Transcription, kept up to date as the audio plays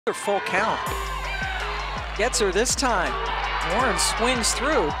Full count. Gets her this time. Warren swings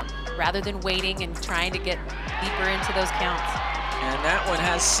through. Rather than waiting and trying to get deeper into those counts. And that one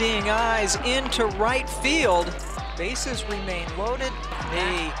has seeing eyes into right field. Bases remain loaded.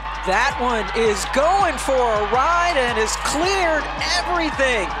 That one is going for a ride and has cleared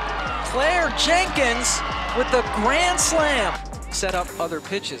everything. Claire Jenkins with the grand slam. Set up other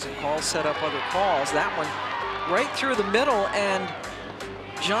pitches and calls set up other calls. That one right through the middle, and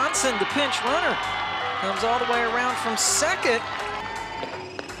Johnson, the pinch runner, comes all the way around from second.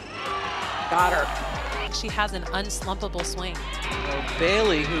 Got her. She has an unslumpable swing.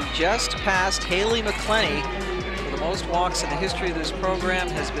 Bailey, who just passed Haley McClenny for the most walks in the history of this program,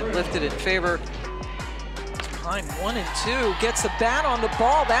 has been lifted in favor. Time 1 and 2, gets the bat on the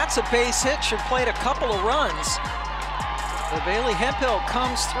ball. That's a base hit, should played a couple of runs. So Bailey Hemphill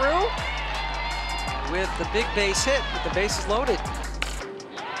comes through with the big base hit, with the bases loaded.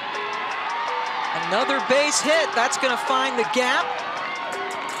 Another base hit, that's gonna find the gap.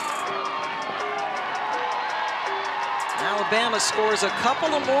 Alabama scores a couple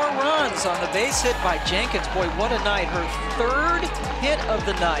of more runs on the base hit by Jenkins. Boy, what a night. Her third hit of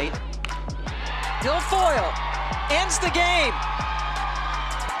the night. Guilfoyle ends the game.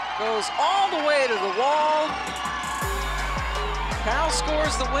 Goes all the way to the wall. Powell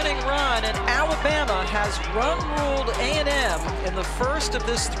scores the winning run, and Alabama has run-ruled A&M in the first of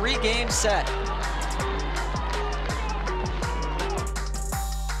this 3-game set.